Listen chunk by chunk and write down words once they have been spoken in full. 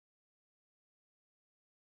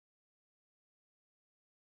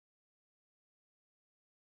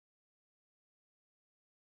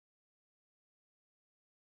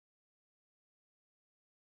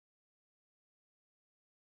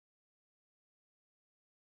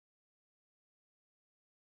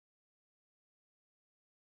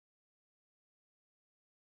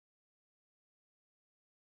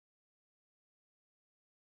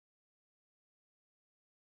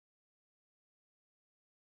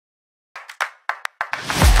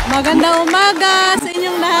Magandang umaga sa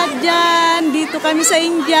inyong lahat dyan. Dito kami sa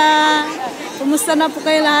India. Kumusta na po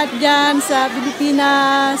kayo lahat dyan sa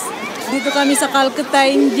Pilipinas? Dito kami sa Kolkata,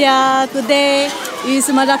 India. Today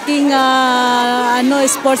is malaking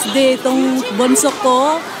sports day itong bunso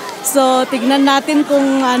ko. So tignan natin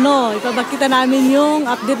kung ipapakita namin yung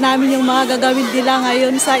update namin yung mga gagawin nila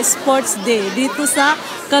ngayon sa sports day. Dito sa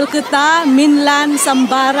Kolkata, Mainland,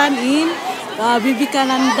 Sambaran in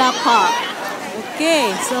Vivekananda Park.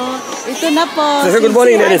 Okay, so ito na po. Say good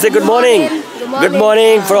morning, Nene. Say good morning. Good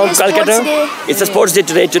morning from Calcutta. It's a sports day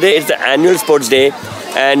today. Today is the annual sports day,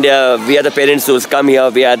 and we are the parents who's come here.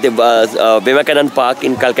 We are at the Vivekananda Park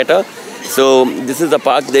in Calcutta. So this is the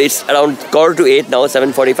park. It's around 7:45 now,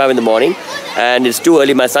 7:45 in the morning, and it's too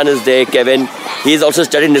early. My son is there, Kevin. He's also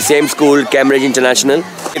studying the same school, Cambridge International.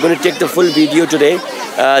 We're going to take the full video today.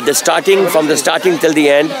 From the starting till the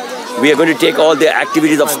end. We are going to take all the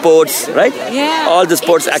activities of sports, right? Yeah. All the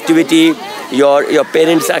sports activity, your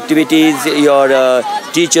parents' activities, your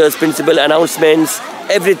teachers, principal announcements,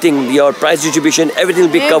 everything, your prize distribution, everything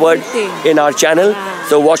will be covered in our channel.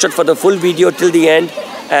 So watch out for the full video till the end.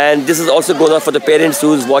 And this is also goes out for the parents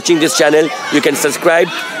who's watching this channel. You can subscribe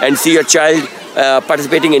and see your child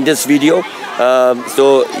participating in this video.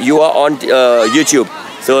 So you are on YouTube.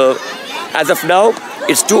 So as of now,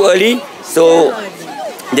 it's too early. So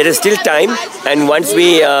there is still time, and once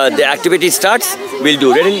the activity starts, we'll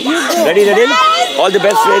do. Ready? All the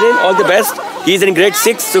best, Redin. All the best. He's in grade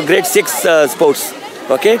 6, so grade 6 sports.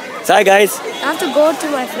 Okay? So hi guys. I have to go to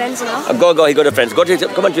my friends now. Go. He go to friends.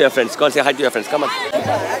 Come on to your friends. Go and say hi to your friends. Come on.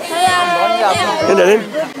 Hello.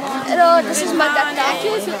 Hello, this is Magdatta.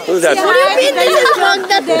 Who's that? What do you mean this is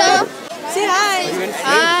Magdatta? Say hi.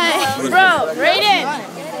 Hi. Bro, Raiden.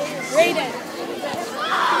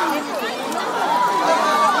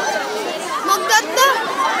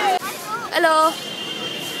 Hello.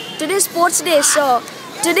 Today is sports day, so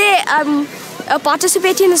today I'm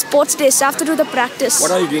participating in the sports day, so I have to do the practice.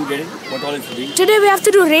 What are you doing, Redin? What all is you doing? Today we have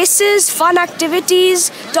to do races, fun activities,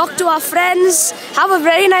 talk to our friends, have a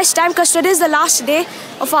very nice time because today is the last day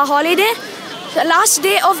of our holiday. The last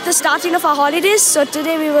day of the starting of our holidays, so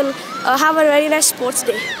today we will have a very nice sports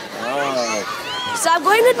day. Wow. So I'm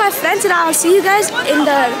going with my friends and I'll see you guys in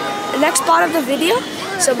the next part of the video.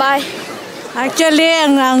 So bye. Actually,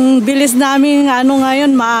 ang bilis namin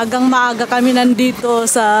ngayon, maaga kami nandito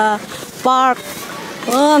sa park.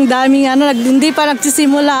 Oh, ang daming hindi pa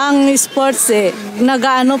nagsisimula ang sports eh.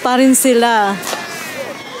 Nag-ano pa rin sila.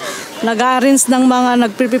 Nag-arrange ng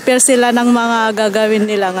nagprepare sila ng mga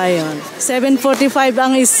gagawin nila ngayon. 7:45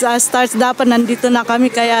 ang starts, dapat nandito na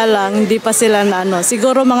kami, kaya lang hindi pa sila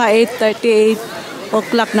siguro mga 8:38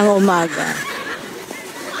 o'clock ng umaga.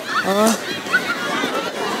 Oh.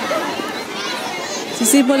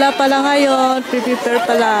 Sisimula pa lang ngayon, prepare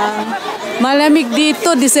pa lang. Malamig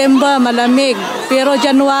dito, December malamig. Pero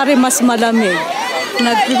January mas malamig.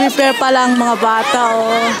 Nag-prepare pa lang mga bata.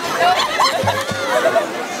 Oh.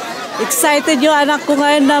 Excited yung anak ko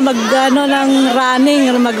ngayon na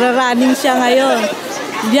magra-running siya ngayon.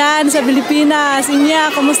 Diyan sa Pilipinas. Inya,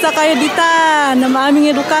 kumusta kayo dito? Na maaming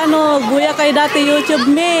Ilocano, buya kayo dati YouTube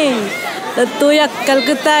me. Tuyak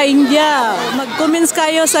Kolkata, India. Mag-comments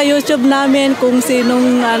kayo sa YouTube namin kung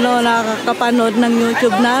sinong nakakapanood ng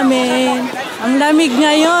YouTube namin. Ang lamig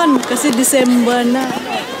ngayon kasi December na.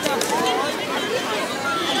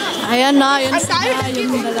 Ayan na, yun sila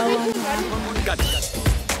yung dalawang.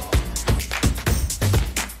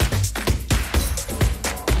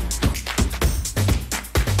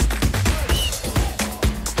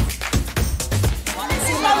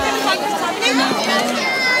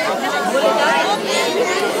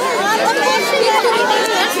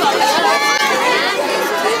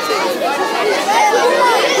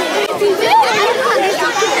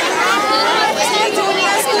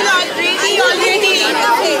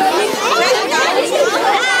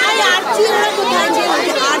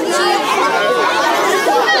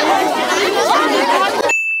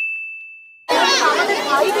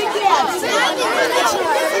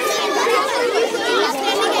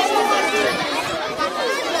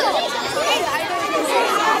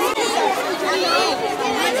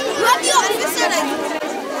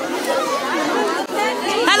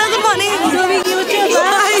 Hello, good morning. Doing YouTube.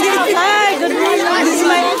 Hi, good morning. This is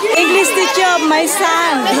my English teacher of my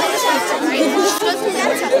son.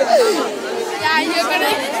 Yeah, you're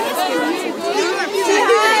gonna. Say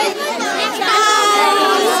hi.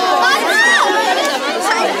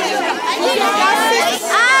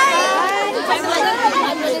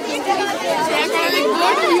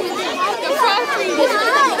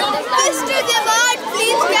 Mr. Devad,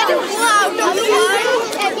 please get him out of here.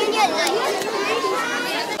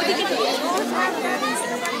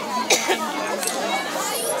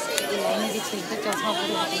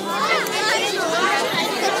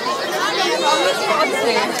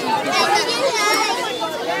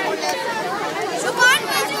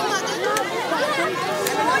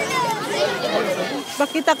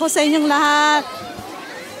 Pakita ko sa inyong lahat.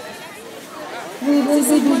 We will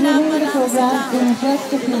be beginning the program in just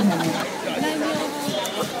a few minutes.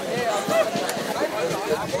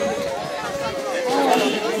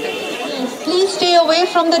 Please stay away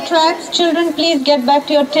from the tracks. Children, please get back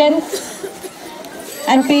to your tents.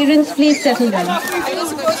 And parents, please settle down. Okay.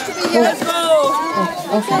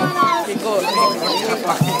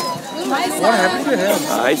 What happened to him?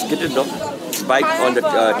 I skidded no bike on the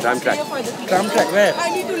tram track. Tram track where?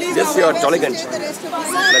 This your Tollygunge metro.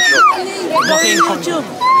 YouTube.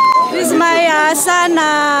 This is my son,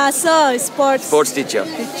 sir, Sports teacher.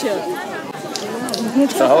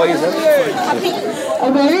 So how are you, sir?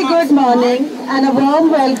 A very good morning and a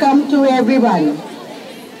warm welcome to everyone.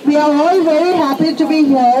 We are all very happy to be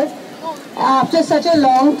here after such a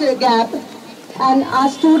long gap, and our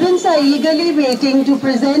students are eagerly waiting to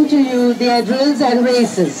present to you their drills and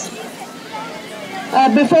races.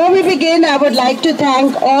 Before we begin, I would like to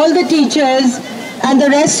thank all the teachers and the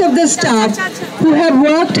rest of the staff who have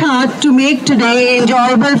worked hard to make today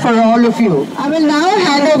enjoyable for all of you. I will now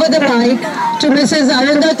hand over the mic to Mrs.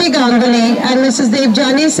 Arundhati Ganguly and Mrs.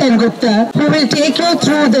 Devjani Sengupta, who will take you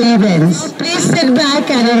through the events. Please sit back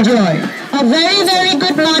and enjoy. A very, very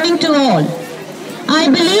good morning to all. I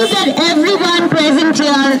believe that everyone present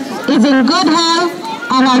here is in good health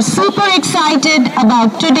and are super excited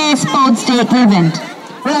about today's Sports Day event.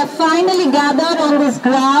 We have finally gathered on this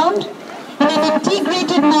ground in an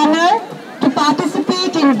integrated manner to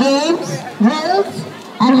participate in games, drills,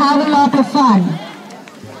 and have a lot of fun.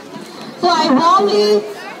 So I warmly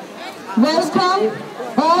welcome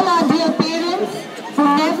all our dear parents who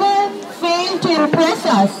never fail to impress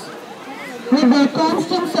us with their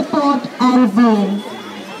constant support and zeal.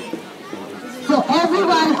 So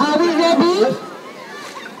everyone, are we ready?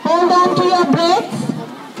 Hold on to your breaths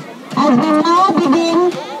as we now begin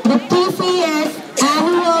the TCS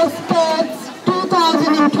Annual Sports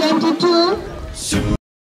 2022.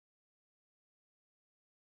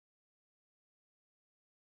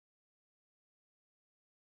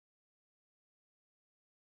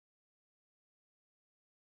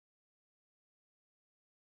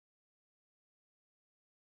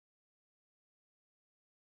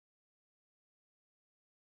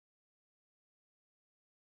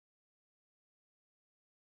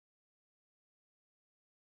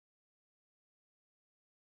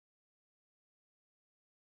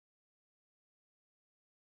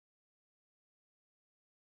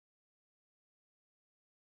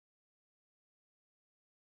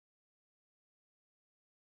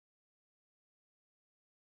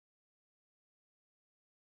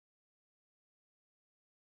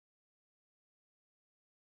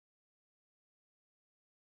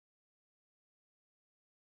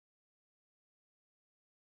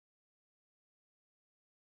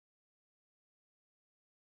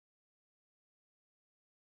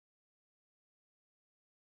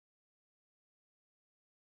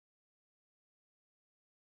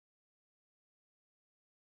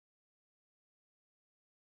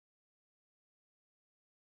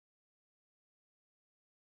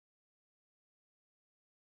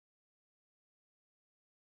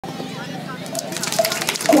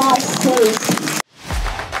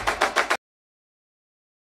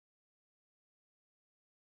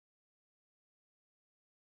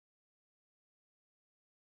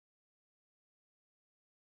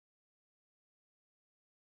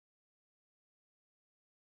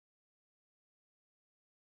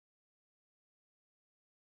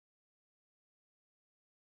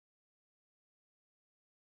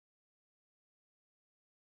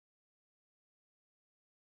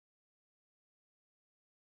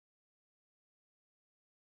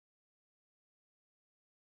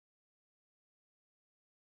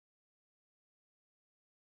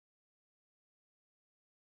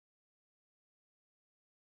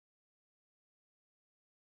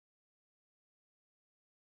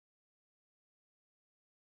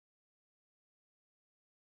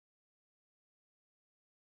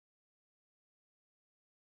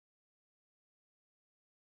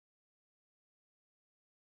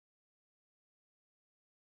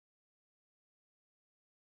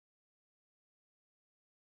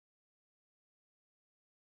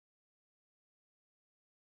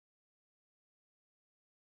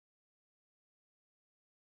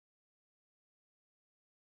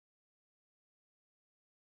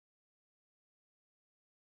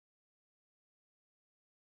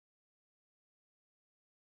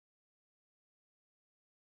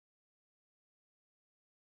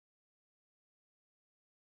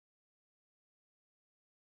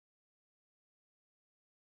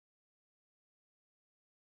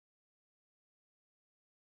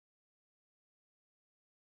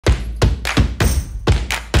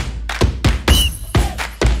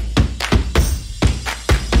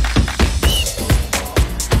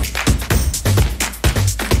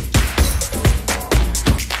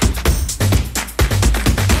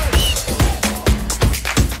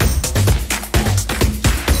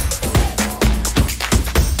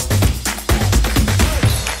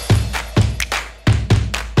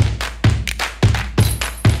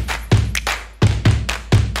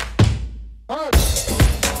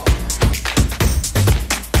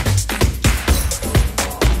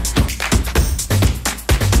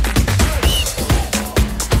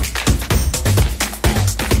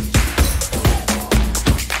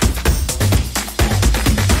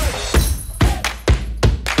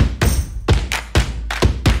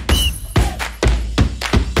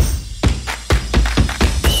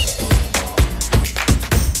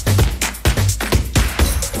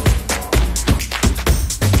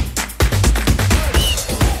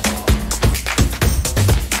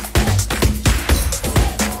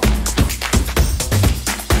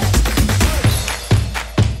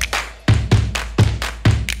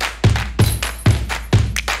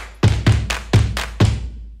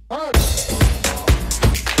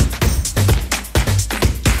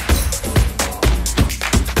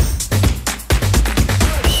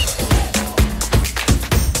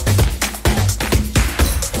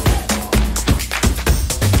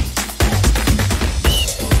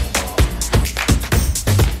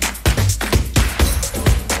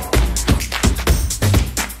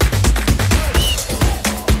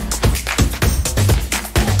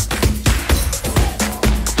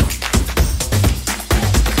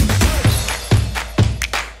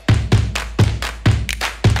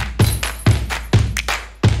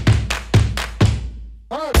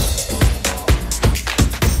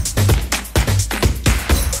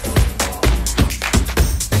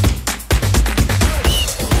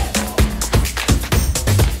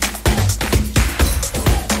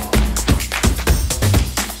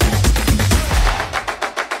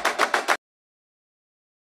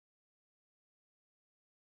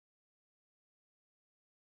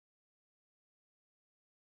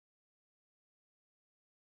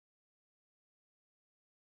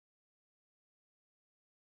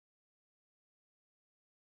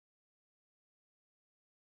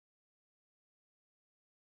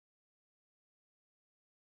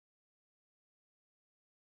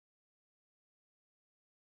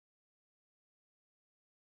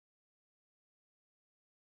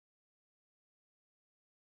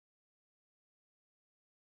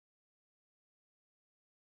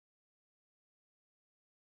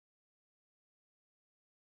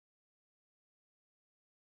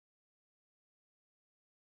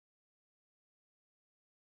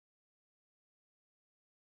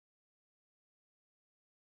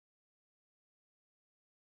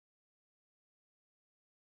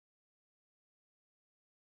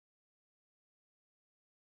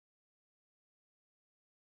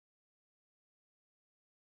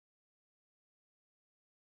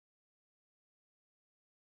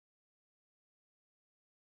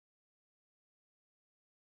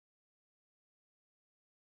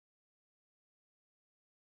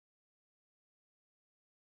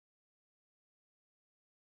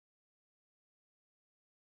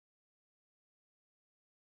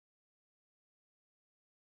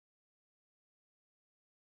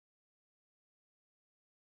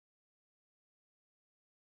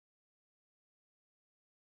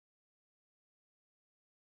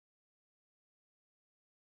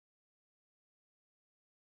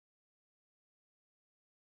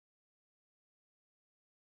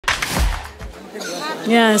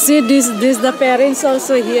 Yeah, see this the parents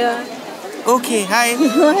also here. Okay, hi.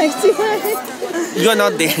 You are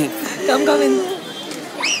not there. Come in.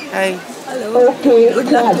 Hi. Okay,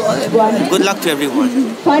 good luck to all everyone. Good luck to everyone.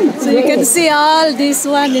 So you can see all this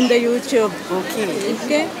one in the YouTube. Okay.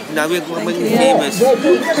 Okay. Now we're becoming famous.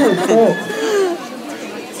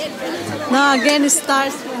 Now again it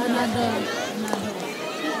starts for another.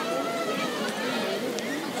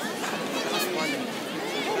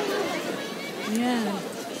 Yeah.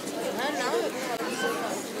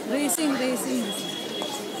 Racing.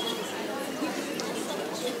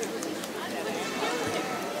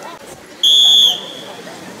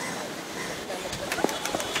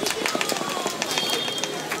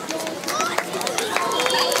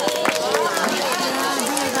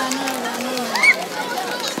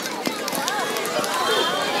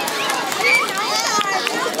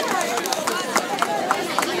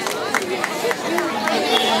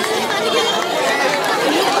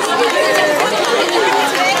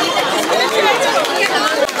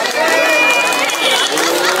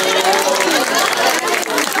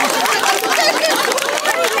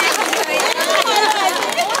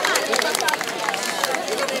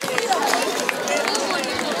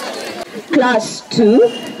 Class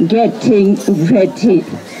 2, getting ready.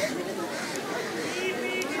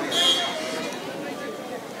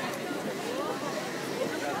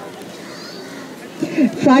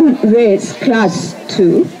 Fun race, class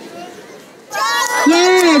 2.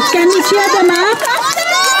 Yes, can we cheer them up?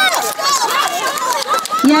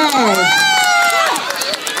 Yes.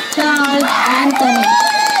 Charles Anthony.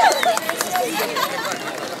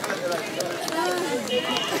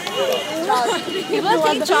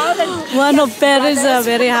 One of parents are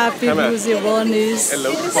very happy because he won his son.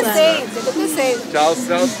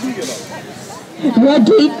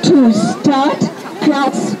 Ready to start?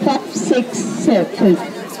 Class 5, 6, 7.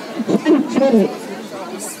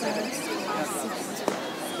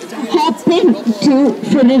 Hopping to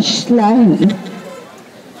finish line.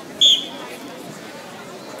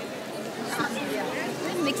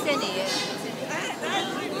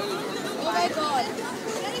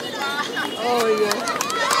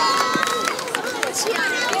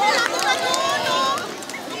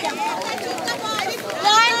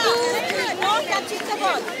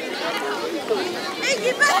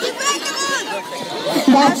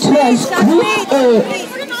 That was Group A.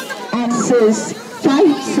 Answers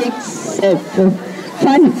 5, 6, 7.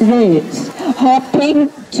 Fun race. Hopping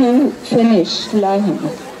to finish line.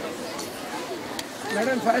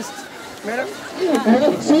 Madam, first. Madam.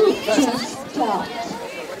 Ready to start.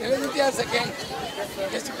 Second.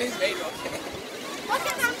 Just please wait, okay?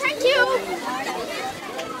 Okay, ma'am, thank you.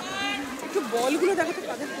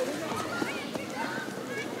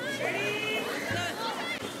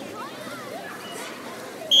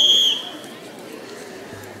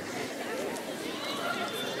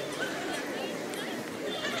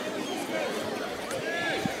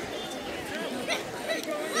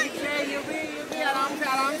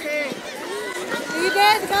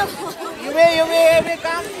 You may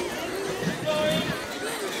come.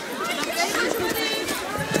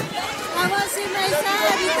 I want to see my son.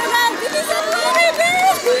 Ito lang. Bilisan mo,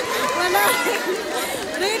 Raiden. Wala.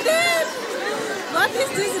 Raiden. What is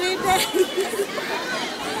this, Raiden?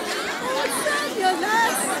 What's that? Your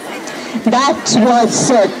last. That was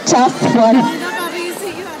a tough one.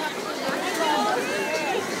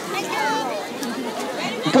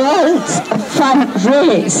 Girls fun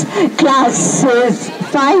race. Classes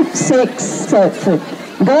 5, 6, 7.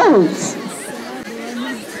 Girls.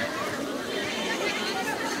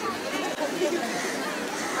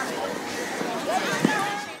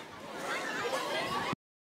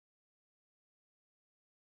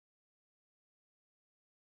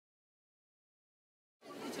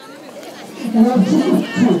 Ready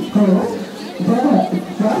to go. The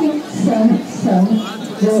right some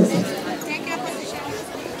good.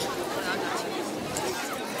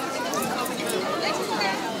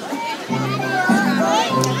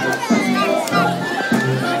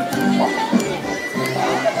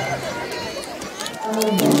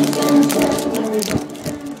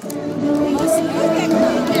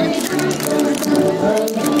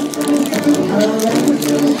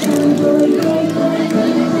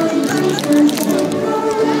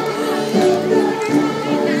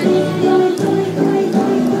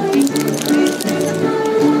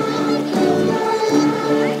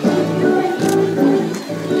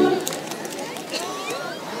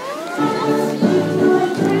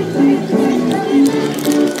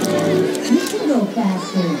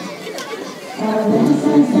 Faster.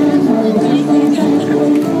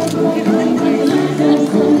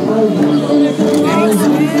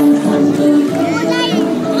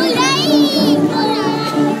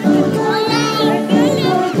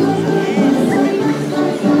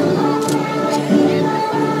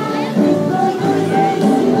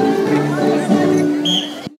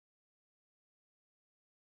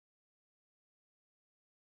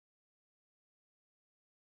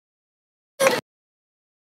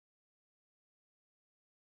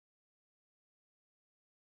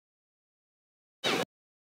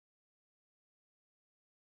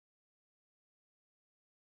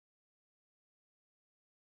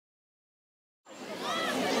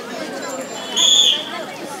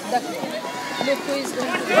 Look who is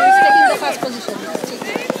taking the first position.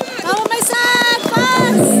 Oh, my son!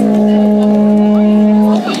 Fast!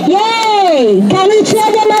 Yay! Can we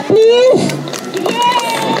cheer them up, please?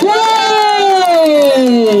 Yay!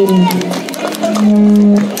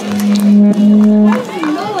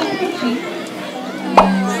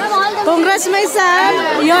 Congrats, my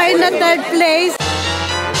son! You're in the third place.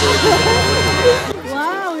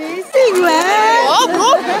 Wow, amazing, man! Oh,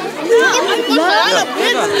 bro!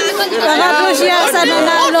 Pangatlo siya sa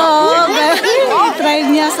nanalo. I-try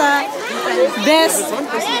niya sa best.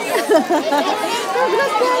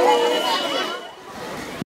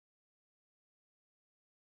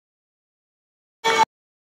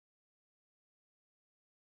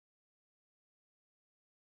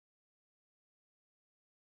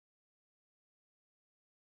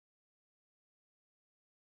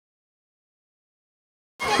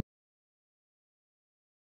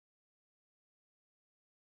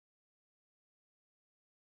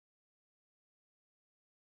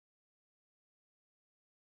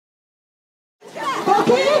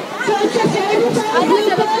 Okay, so it's a 75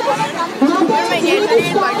 people.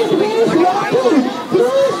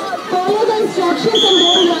 Please follow the instructions and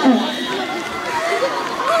don't run.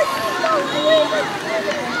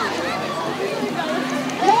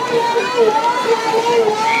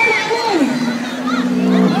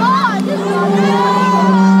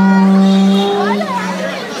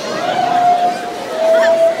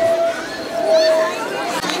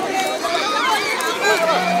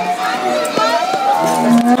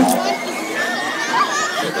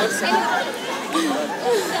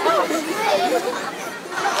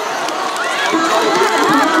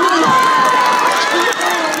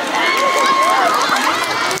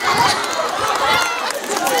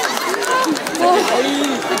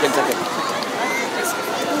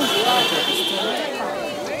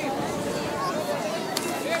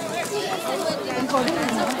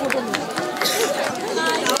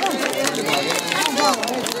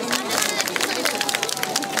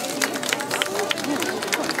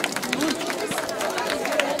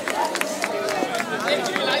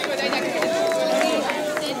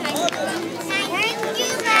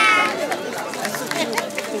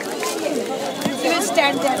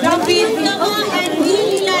 Stand there. Can we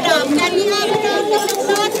have a round of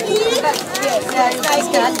applause, please? Yes, guys,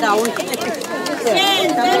 stand down.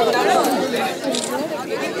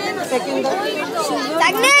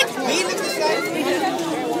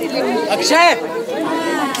 Akshay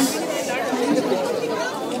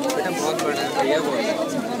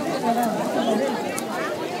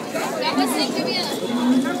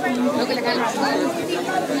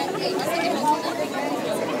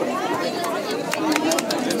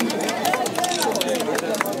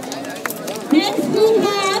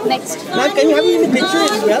Next. Ma'am, can you have me in the picture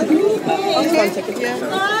as well? Okay. 1 second. Yeah.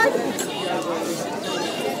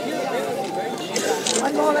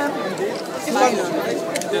 One more, ma'am.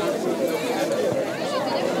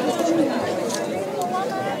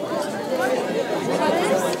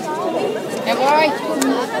 Hey, boy.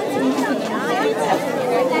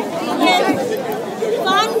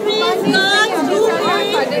 Fundraise girls, group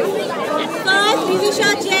first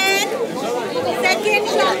Divisha Jain, second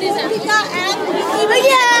Shaktika and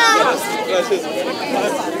Hotel.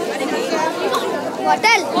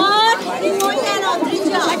 Third Rimoy and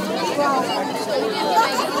Andrija.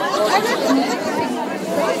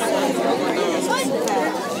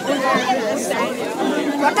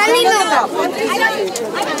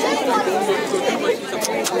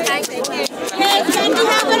 Can we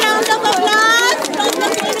have a round of applause from the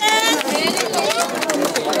students?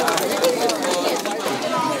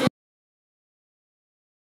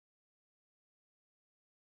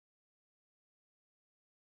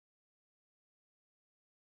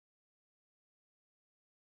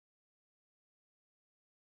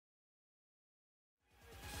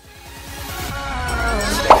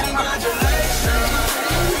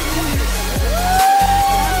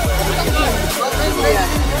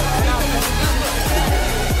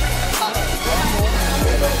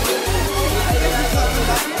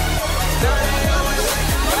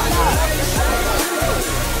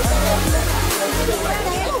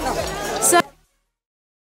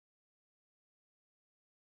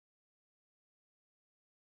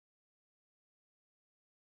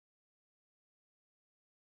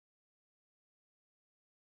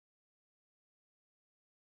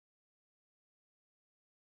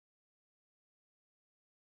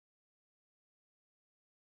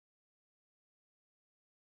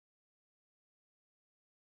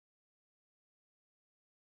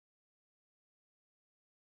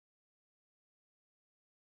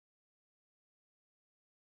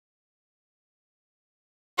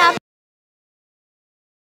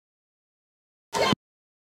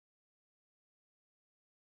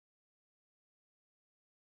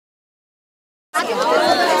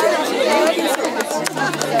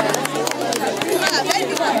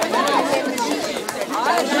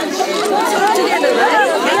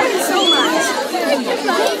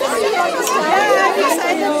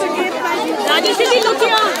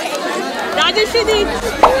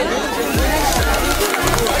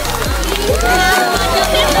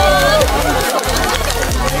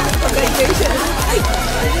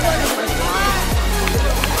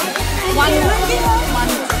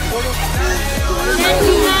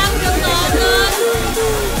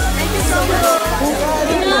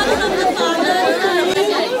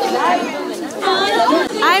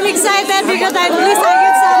 I'm excited because at least I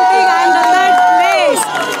get something. I'm the third place.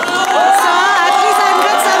 So at least I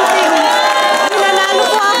got something. Nanalo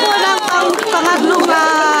po ako ng pangatlong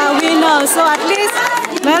winner. So at least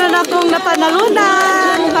meron akong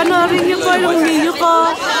napanalunan. Panoorin niyo po yung video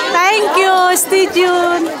ko. Thank you. Stay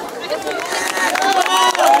tuned.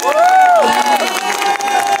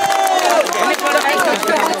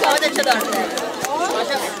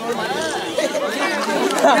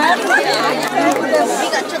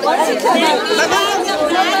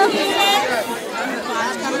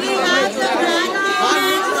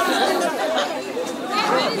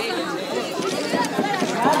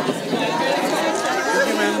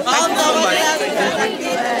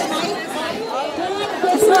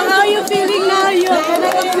 So how are you feeling now?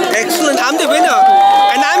 Excellent. I'm the winner.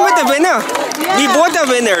 And I'm with the winner. Yeah. We both are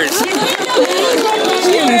winners.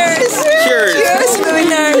 Cheers. Cheers. Cheers,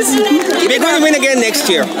 winners. We're going to win again next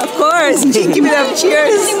year. Of course. Keep it up.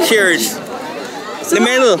 Cheers. Cheers. The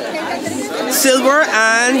medal. Silver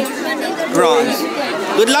and bronze.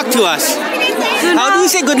 Good luck to us. How do you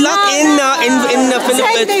say good luck in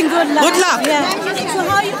Philippines? Good luck. Yeah. So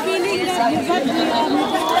how are you feeling that you got the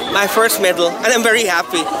My first medal, and I'm very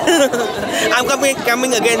happy. I'm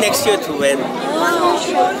coming again next year to win.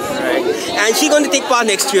 Right. And she's going to take part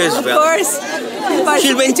next year as well. Of course.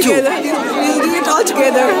 She'll win too. We'll do it all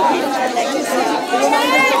together.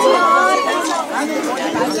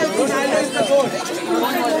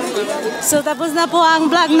 So tapos na po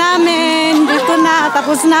ang vlog namin. Dito na,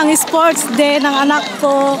 tapos na ang sports day ng anak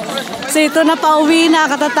ko. So ito na pauwi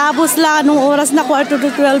na, katatapos lang nung oras na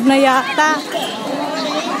 11:45 na yata.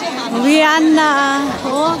 Uwian na.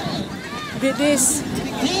 Oh, with this.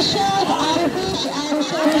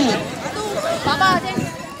 Papa,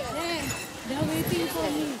 They're waiting for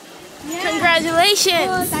me. Yeah. congratulations.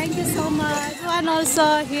 Oh, thank you so much. One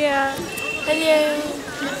also here. Hello.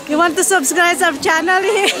 You want to subscribe our channel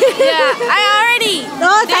here? Yeah, I already.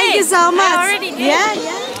 Oh, thank you so much. I already did. Yeah.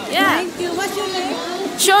 Yeah. Thank you. What's your name?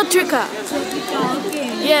 Shotrika. Okay.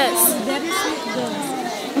 Yes. Very sweet girl.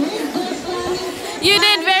 You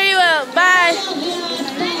did very well. Bye.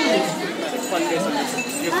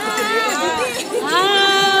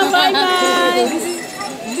 Bye-bye.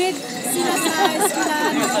 Bid sila sa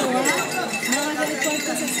eskwelahan ko, ha? Mga-report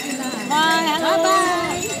ko sa eskwelahan. Bye.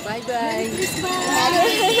 Bye-bye. Bye-bye.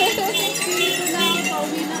 Dito na,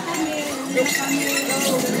 pauwi na kami.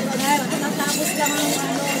 Dahil natapos lang ang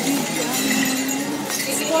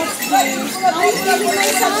sports day. How you feeling, my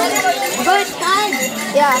son? Good time.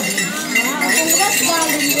 Yeah. Congrats,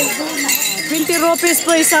 darling. 20 rupees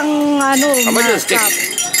po isang How much is the cup.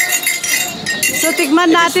 stick? So,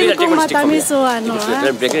 tigman natin kung matamis o ha?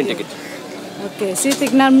 Break it and take it. Okay, si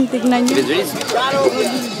tignan It niyo. is very easy.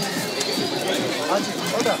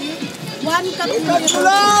 1 cup.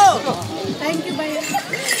 Thank you, Bayan.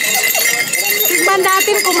 Tignan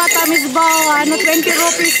natin kung matamis ba o 20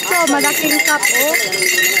 rupees to, malaking cup, oh.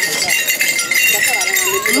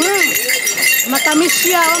 Matamis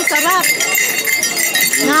siya, ang sarap.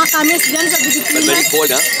 Nakakamis dyan sa But Pilipinas. very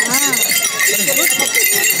cold, huh?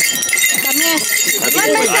 Tamis. I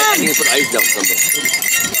think you put ice down somewhere.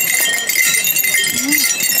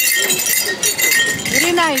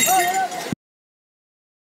 Very nice.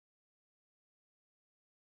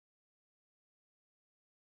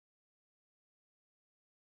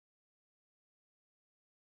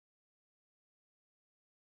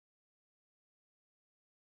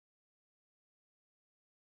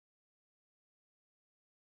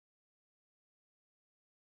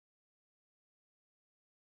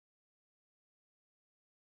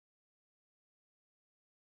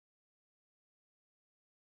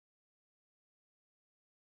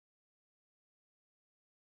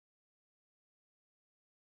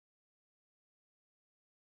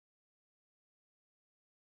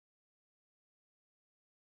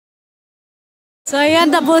 So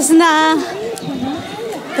ayan, tapos na.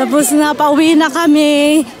 Tapos na, pauwi na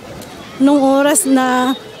kami nung oras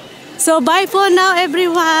na. So bye for now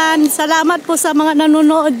everyone. Salamat po sa mga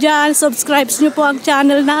nanonood dyan. Subscribe nyo po ang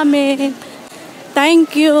channel namin.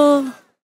 Thank you.